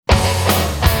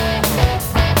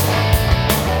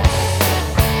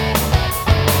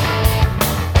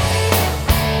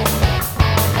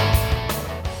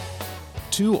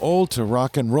Too old to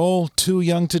rock and roll, too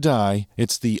young to die.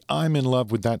 It's the I'm in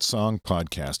Love with That Song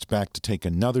podcast, back to take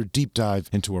another deep dive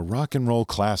into a rock and roll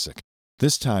classic.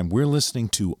 This time we're listening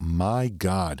to My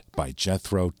God by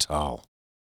Jethro Tull.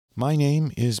 My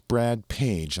name is Brad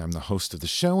Page. I'm the host of the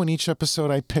show, and each episode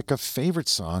I pick a favorite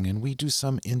song and we do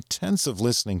some intensive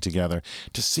listening together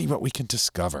to see what we can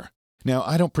discover. Now,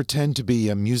 I don't pretend to be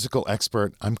a musical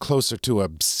expert. I'm closer to a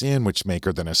sandwich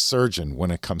maker than a surgeon when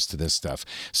it comes to this stuff,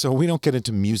 so we don't get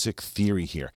into music theory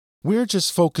here. We're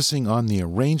just focusing on the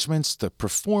arrangements, the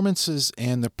performances,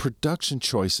 and the production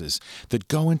choices that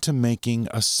go into making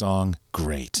a song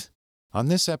great. On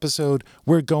this episode,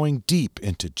 we're going deep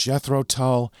into Jethro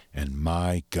Tull and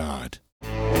My God. You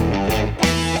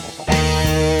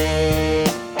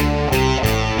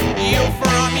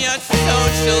from your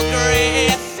social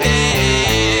graces,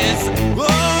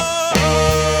 whoa,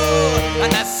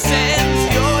 and a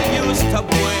sense you're used to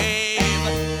wave.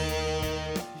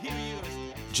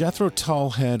 Jethro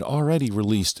Tull had already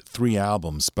released 3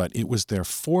 albums, but it was their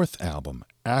 4th album,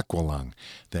 Aqualung,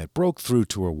 that broke through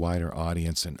to a wider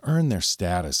audience and earned their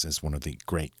status as one of the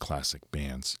great classic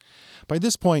bands. By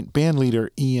this point, bandleader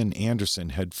Ian Anderson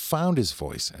had found his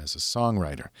voice as a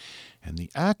songwriter, and the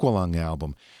Aqualung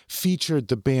album featured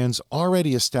the band's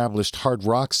already established hard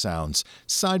rock sounds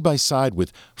side by side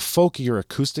with folkier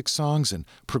acoustic songs and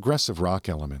progressive rock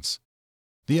elements.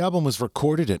 The album was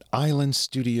recorded at Island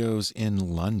Studios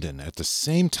in London at the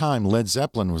same time Led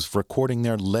Zeppelin was recording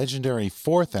their legendary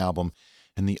 4th album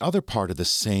in the other part of the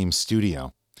same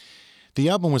studio. The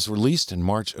album was released in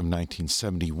March of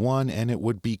 1971, and it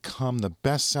would become the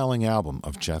best-selling album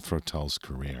of Jethro Tull's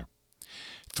career.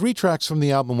 3 tracks from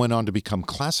the album went on to become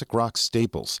classic rock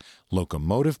staples: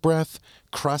 Locomotive Breath,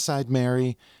 Cross-Eyed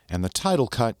Mary, and the title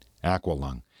cut,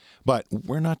 Aqualung. But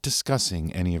we're not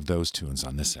discussing any of those tunes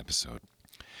on this episode.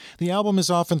 The album is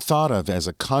often thought of as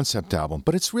a concept album,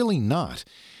 but it's really not.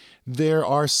 There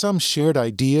are some shared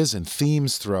ideas and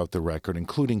themes throughout the record,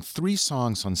 including 3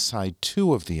 songs on side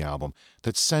 2 of the album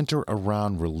that center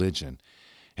around religion.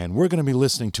 And we're going to be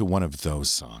listening to one of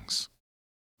those songs.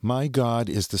 My God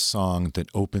is the song that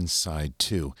opens side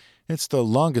 2. It's the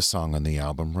longest song on the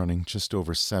album, running just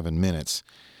over 7 minutes.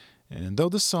 And though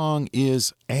the song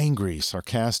is angry,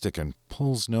 sarcastic, and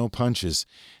pulls no punches,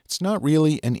 it's not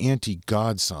really an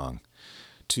anti-God song.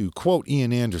 To quote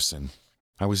Ian Anderson,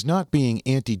 "I was not being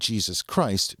anti-Jesus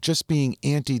Christ, just being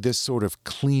anti this sort of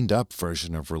cleaned-up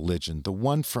version of religion, the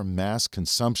one for mass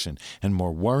consumption, and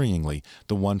more worryingly,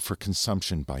 the one for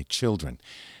consumption by children."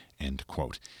 End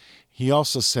quote. He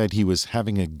also said he was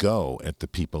having a go at the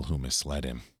people who misled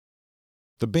him.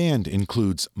 The band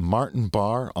includes Martin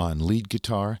Barre on lead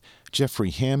guitar,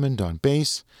 Jeffrey Hammond on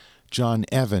bass, John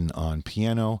Evan on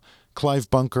piano, Clive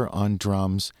Bunker on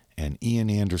drums, and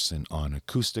Ian Anderson on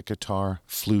acoustic guitar,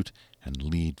 flute, and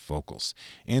lead vocals.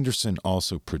 Anderson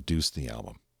also produced the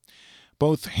album.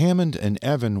 Both Hammond and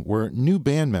Evan were new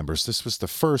band members. This was the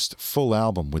first full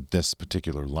album with this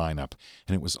particular lineup,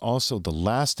 and it was also the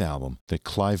last album that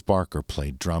Clive Barker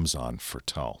played drums on for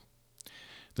Tull.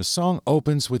 The song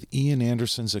opens with Ian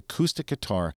Anderson's acoustic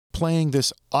guitar playing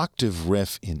this octave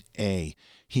riff in A.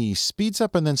 He speeds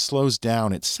up and then slows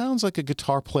down. It sounds like a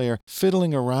guitar player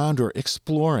fiddling around or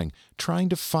exploring, trying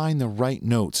to find the right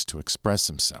notes to express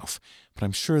himself. But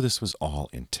I'm sure this was all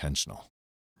intentional.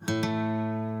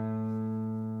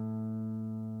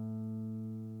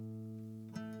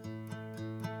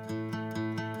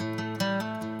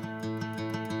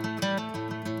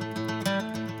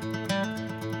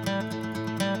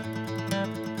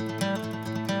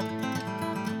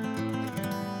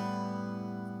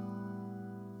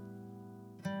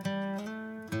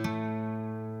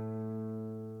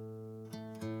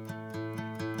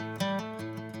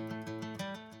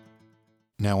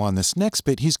 Now on this next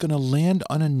bit, he's going to land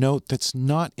on a note that's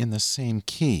not in the same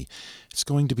key. It's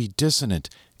going to be dissonant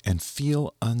and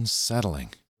feel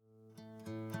unsettling.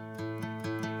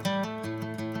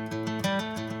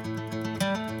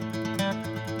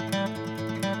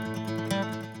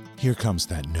 Here comes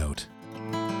that note.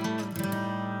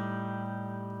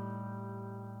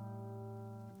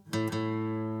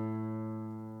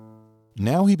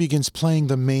 Now he begins playing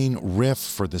the main riff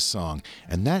for the song,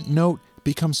 and that note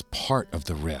becomes part of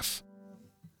the riff.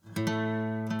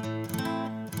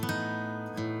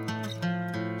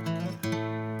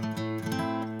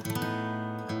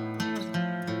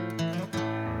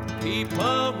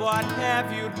 People, what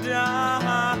have you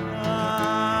done?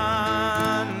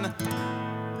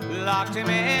 Locked him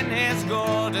in his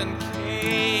golden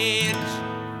cage.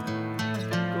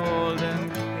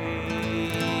 Golden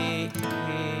cage.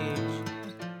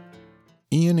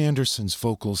 Ian Anderson's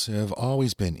vocals have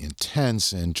always been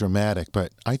intense and dramatic,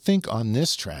 but I think on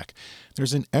this track,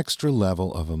 there's an extra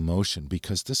level of emotion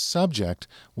because the subject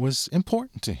was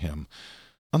important to him.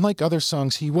 Unlike other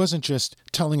songs, he wasn't just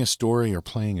telling a story or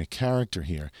playing a character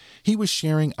here. He was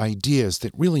sharing ideas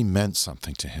that really meant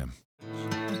something to him.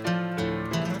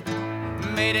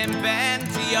 Made him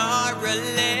bend to your religion.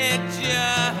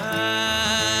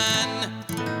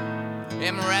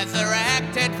 Him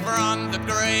resurrected from the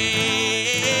grave.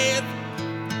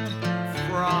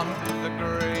 From the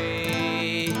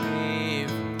grave.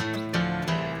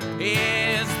 He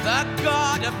is the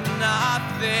God of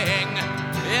nothing,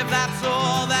 if that's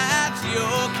all that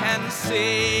you can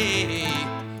see.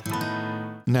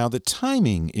 Now, the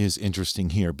timing is interesting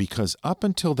here because up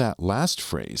until that last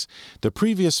phrase, the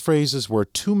previous phrases were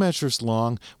 2 measures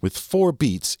long with 4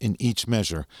 beats in each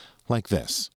measure, like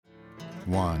this.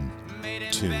 1,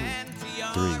 2,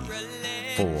 3,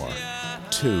 4,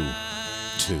 2,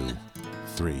 2,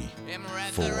 3,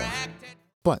 4.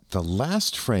 But the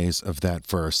last phrase of that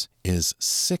verse is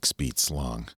 6 beats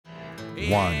long.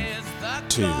 1,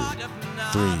 2,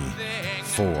 3,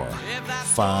 4,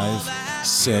 5,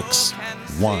 6,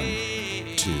 1,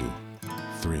 2,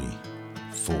 3,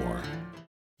 4.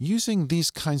 Using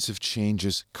these kinds of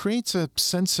changes creates a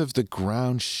sense of the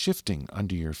ground shifting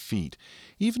under your feet.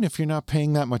 Even if you're not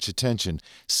paying that much attention,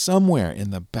 somewhere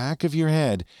in the back of your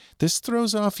head, this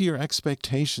throws off your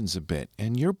expectations a bit,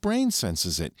 and your brain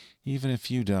senses it, even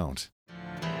if you don't.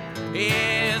 He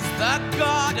is the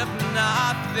God of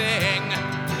nothing,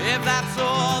 if that's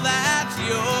all that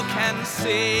you can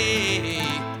see.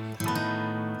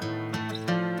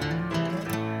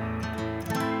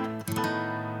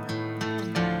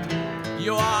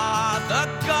 You are the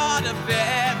God of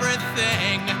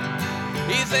everything.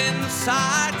 He's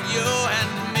inside you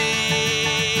and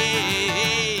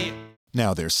me.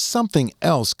 Now, there's something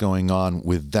else going on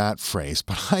with that phrase,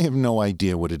 but I have no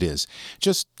idea what it is.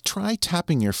 Just try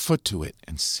tapping your foot to it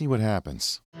and see what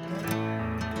happens.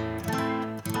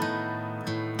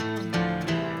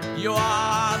 You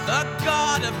are the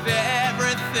God of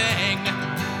everything.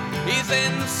 He's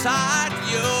inside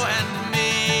you and me.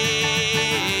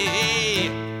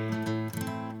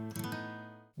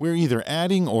 We're either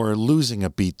adding or losing a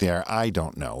beat there, I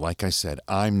don't know. Like I said,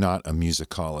 I'm not a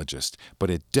musicologist, but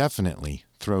it definitely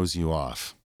throws you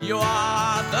off. You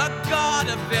are the God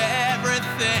of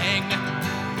everything.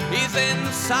 He's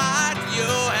inside you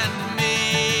and me.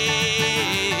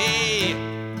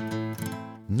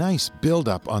 Nice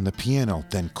build-up on the piano,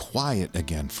 then quiet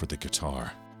again for the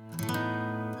guitar.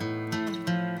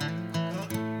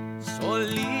 So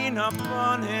lean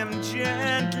upon him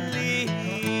gently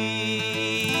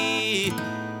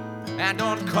and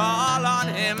don't call on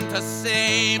him to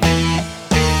save.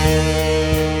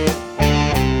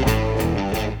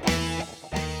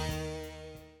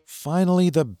 Finally,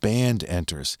 the band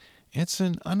enters. It's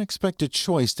an unexpected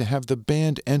choice to have the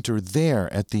band enter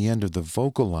there at the end of the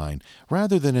vocal line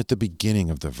rather than at the beginning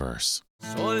of the verse.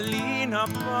 So lean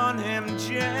upon him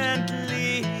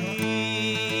gently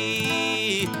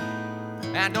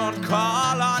and don't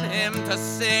call on him to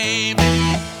save.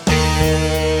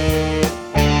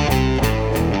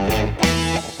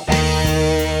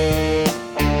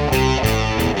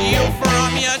 You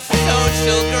from your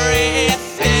social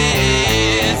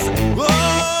graces,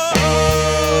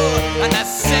 oh, and the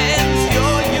sins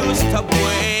you're used to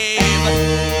wave.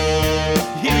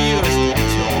 You used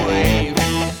to wave.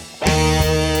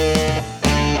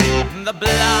 The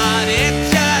bloody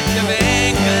Church of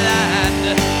England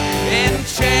in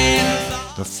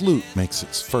chains. The flute makes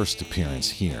its first appearance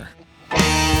here.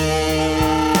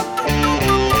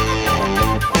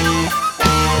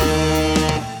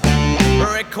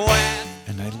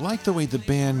 And I like the way the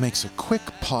band makes a quick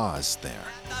pause there.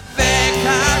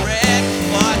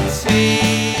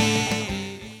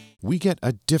 We get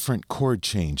a different chord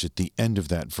change at the end of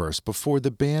that verse before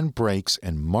the band breaks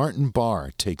and Martin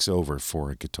Barre takes over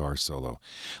for a guitar solo.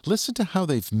 Listen to how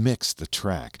they've mixed the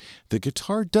track. The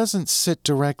guitar doesn't sit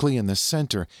directly in the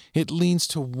center, it leans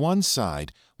to one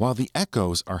side, while the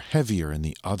echoes are heavier in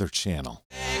the other channel.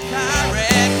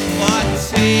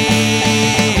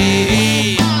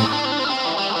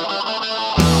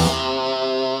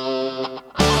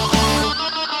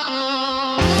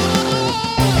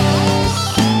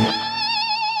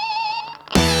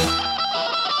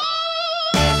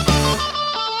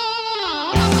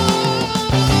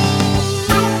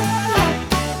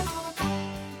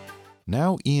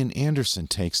 Now Ian Anderson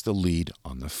takes the lead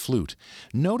on the flute.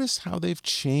 Notice how they've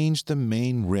changed the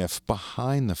main riff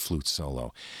behind the flute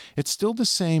solo. It's still the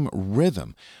same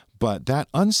rhythm, but that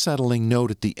unsettling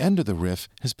note at the end of the riff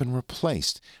has been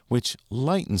replaced, which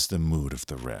lightens the mood of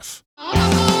the riff.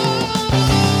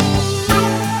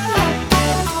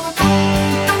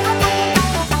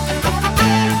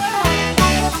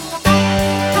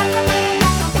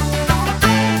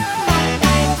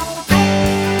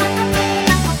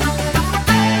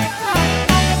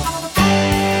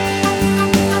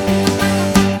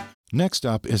 Next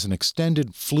up is an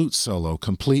extended flute solo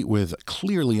complete with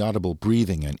clearly audible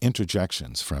breathing and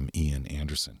interjections from Ian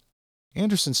Anderson.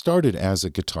 Anderson started as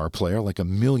a guitar player like a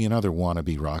million other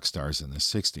wannabe rock stars in the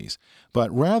 60s,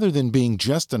 but rather than being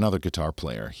just another guitar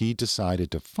player, he decided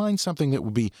to find something that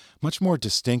would be much more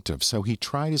distinctive, so he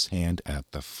tried his hand at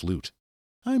the flute.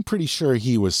 I'm pretty sure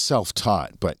he was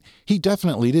self-taught, but he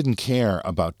definitely didn't care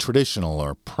about traditional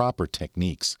or proper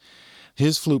techniques.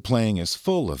 His flute playing is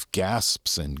full of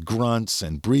gasps and grunts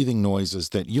and breathing noises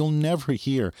that you'll never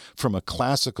hear from a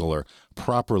classical or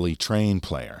properly trained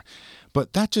player.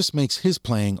 But that just makes his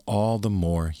playing all the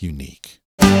more unique.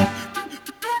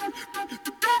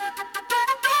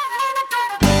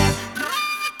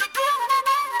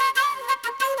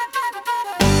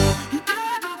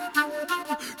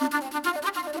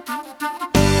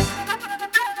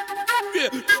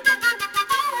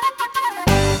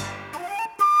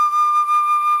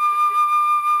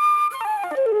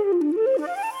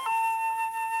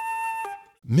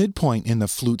 Midpoint in the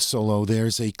flute solo,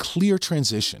 there's a clear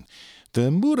transition. The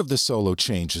mood of the solo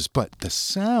changes, but the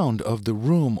sound of the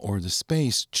room or the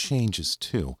space changes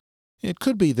too. It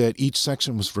could be that each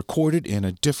section was recorded in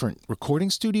a different recording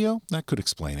studio. That could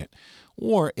explain it.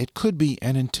 Or it could be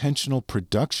an intentional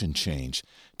production change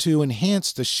to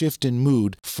enhance the shift in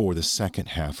mood for the second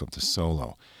half of the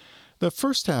solo. The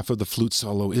first half of the flute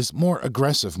solo is more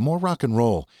aggressive, more rock and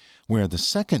roll, where the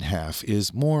second half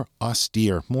is more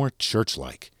austere, more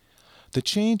church-like. The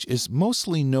change is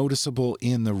mostly noticeable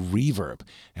in the reverb,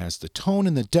 as the tone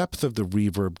and the depth of the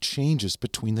reverb changes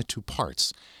between the two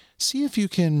parts. See if you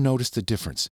can notice the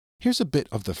difference. Here's a bit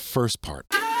of the first part.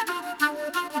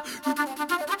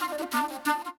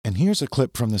 And here's a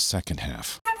clip from the second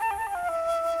half.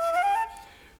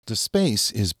 The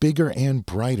space is bigger and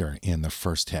brighter in the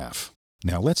first half.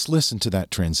 Now let's listen to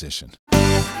that transition.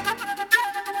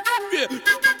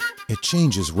 It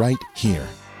changes right here.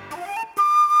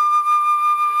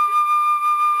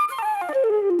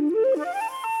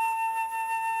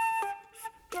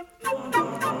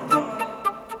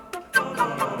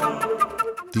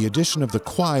 The addition of the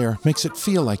choir makes it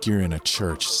feel like you're in a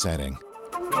church setting.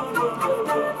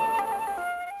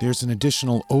 There's an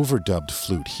additional overdubbed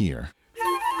flute here.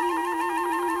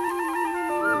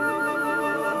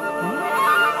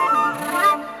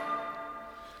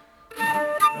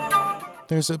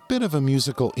 There's a bit of a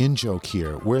musical in-joke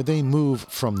here where they move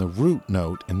from the root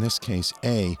note, in this case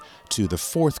A, to the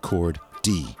fourth chord,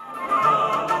 D.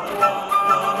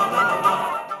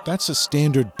 That's a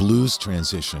standard blues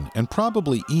transition and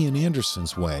probably Ian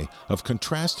Anderson's way of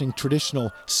contrasting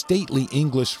traditional stately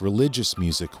English religious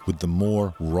music with the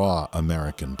more raw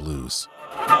American blues.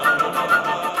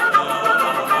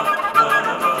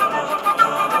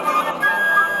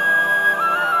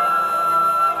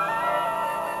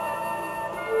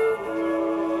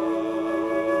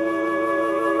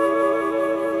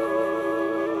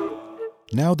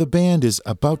 Now the band is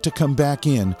about to come back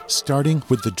in, starting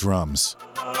with the drums.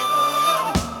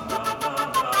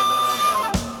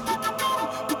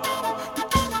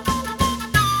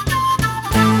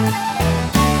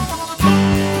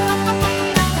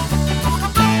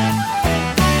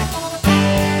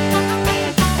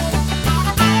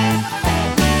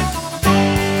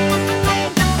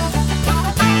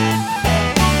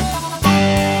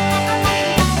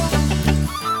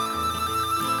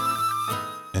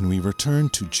 Return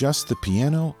to just the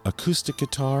piano, acoustic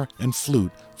guitar, and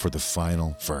flute for the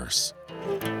final verse.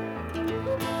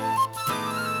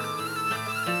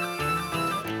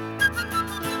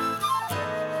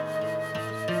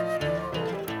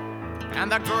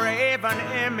 And the graven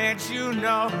image, you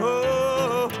know,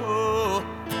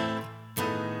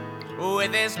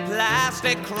 with his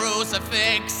plastic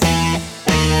crucifix.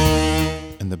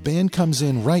 And the band comes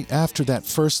in right after that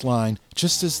first line,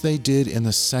 just as they did in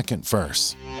the second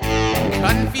verse.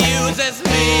 Confuses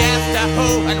me as to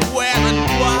who and where and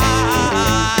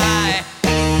why,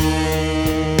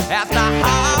 as to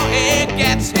how he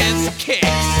gets his kicks.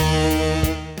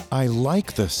 I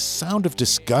like the sound of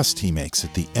disgust he makes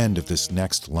at the end of this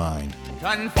next line.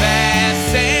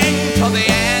 Confessing to the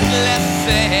endless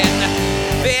sin,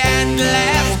 the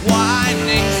endless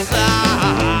whining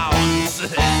sounds.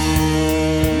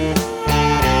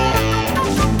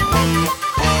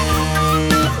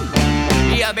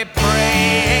 You We'll be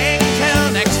praying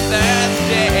till next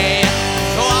Thursday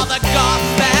to all the gods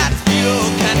that you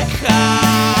can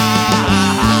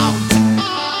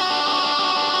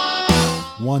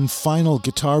count. One final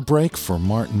guitar break for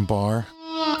Martin Barre.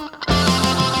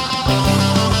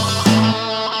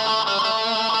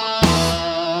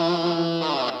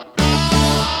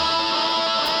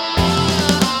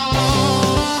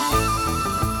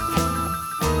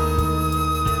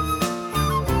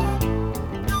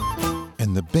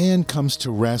 And the band comes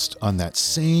to rest on that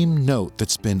same note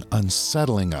that's been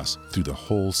unsettling us through the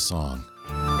whole song.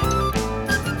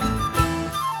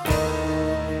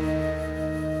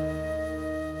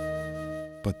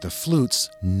 But the flutes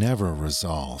never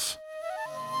resolve.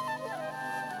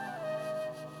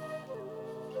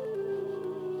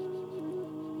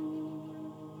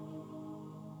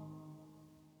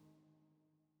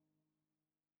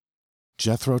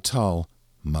 Jethro Tull,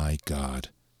 My God.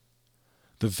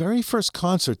 The very first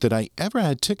concert that I ever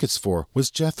had tickets for was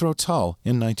Jethro Tull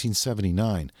in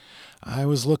 1979. I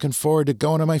was looking forward to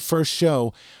going to my first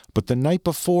show, but the night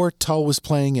before, Tull was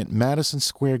playing at Madison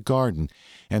Square Garden,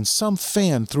 and some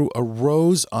fan threw a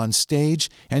rose on stage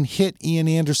and hit Ian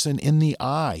Anderson in the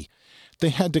eye. They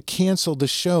had to cancel the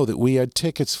show that we had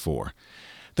tickets for.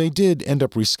 They did end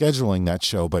up rescheduling that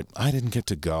show, but I didn't get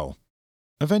to go.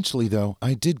 Eventually, though,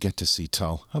 I did get to see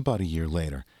Tull about a year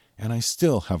later, and I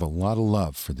still have a lot of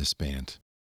love for this band.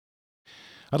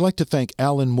 I'd like to thank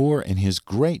Alan Moore and his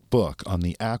great book on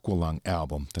the Aqualung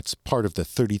album that's part of the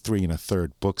 33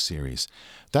 1/3 book series.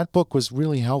 That book was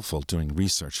really helpful doing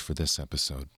research for this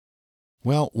episode.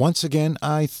 Well, once again,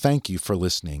 I thank you for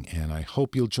listening, and I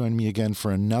hope you'll join me again for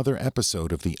another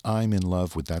episode of the I'm in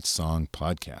Love with That Song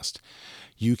podcast.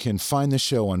 You can find the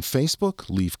show on Facebook,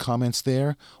 leave comments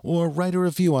there, or write a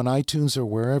review on iTunes or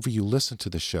wherever you listen to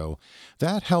the show.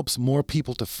 That helps more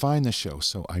people to find the show,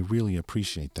 so I really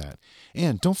appreciate that.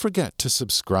 And don't forget to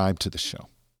subscribe to the show.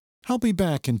 I'll be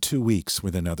back in 2 weeks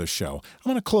with another show.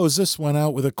 I'm going to close this one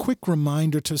out with a quick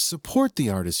reminder to support the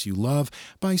artists you love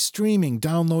by streaming,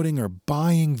 downloading, or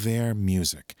buying their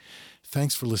music.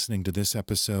 Thanks for listening to this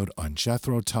episode on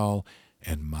Jethro Tull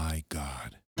and My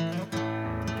God.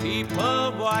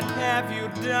 People, what have you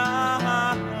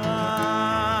done?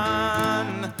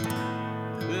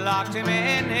 Locked him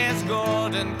in his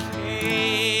golden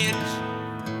cage.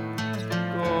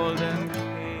 Golden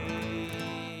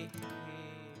cage.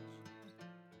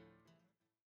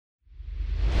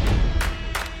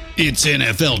 It's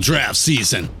NFL draft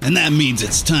season, and that means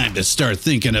it's time to start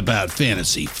thinking about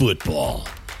fantasy football.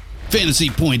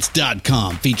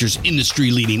 FantasyPoints.com features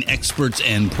industry-leading experts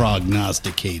and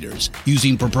prognosticators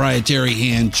using proprietary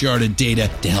hand-charted data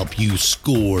to help you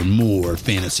score more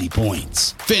fantasy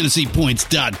points.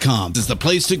 FantasyPoints.com is the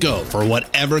place to go for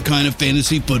whatever kind of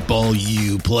fantasy football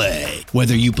you play.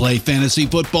 Whether you play fantasy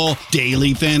football,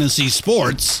 daily fantasy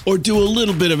sports, or do a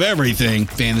little bit of everything,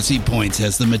 Fantasy Points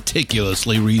has the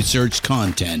meticulously researched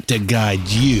content to guide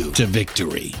you to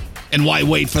victory. And why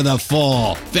wait for the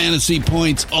fall? Fantasy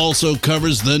Points also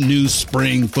covers the new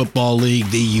spring football league,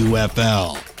 the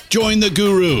UFL. Join the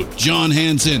guru, John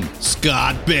Hansen,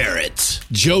 Scott Barrett,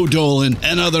 Joe Dolan,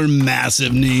 and other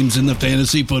massive names in the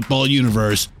fantasy football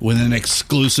universe with an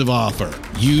exclusive offer.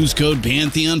 Use code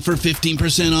Pantheon for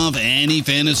 15% off any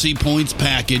Fantasy Points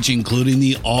package, including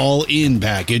the all-in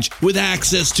package, with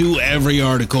access to every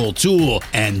article, tool,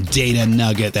 and data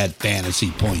nugget that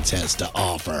Fantasy Points has to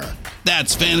offer.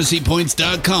 That's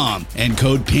FantasyPoints.com and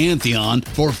code Pantheon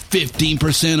for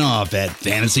 15% off at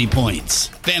Fantasy Points.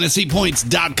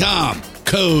 FantasyPoints.com,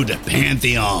 code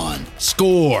Pantheon.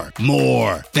 Score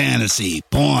more fantasy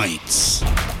points.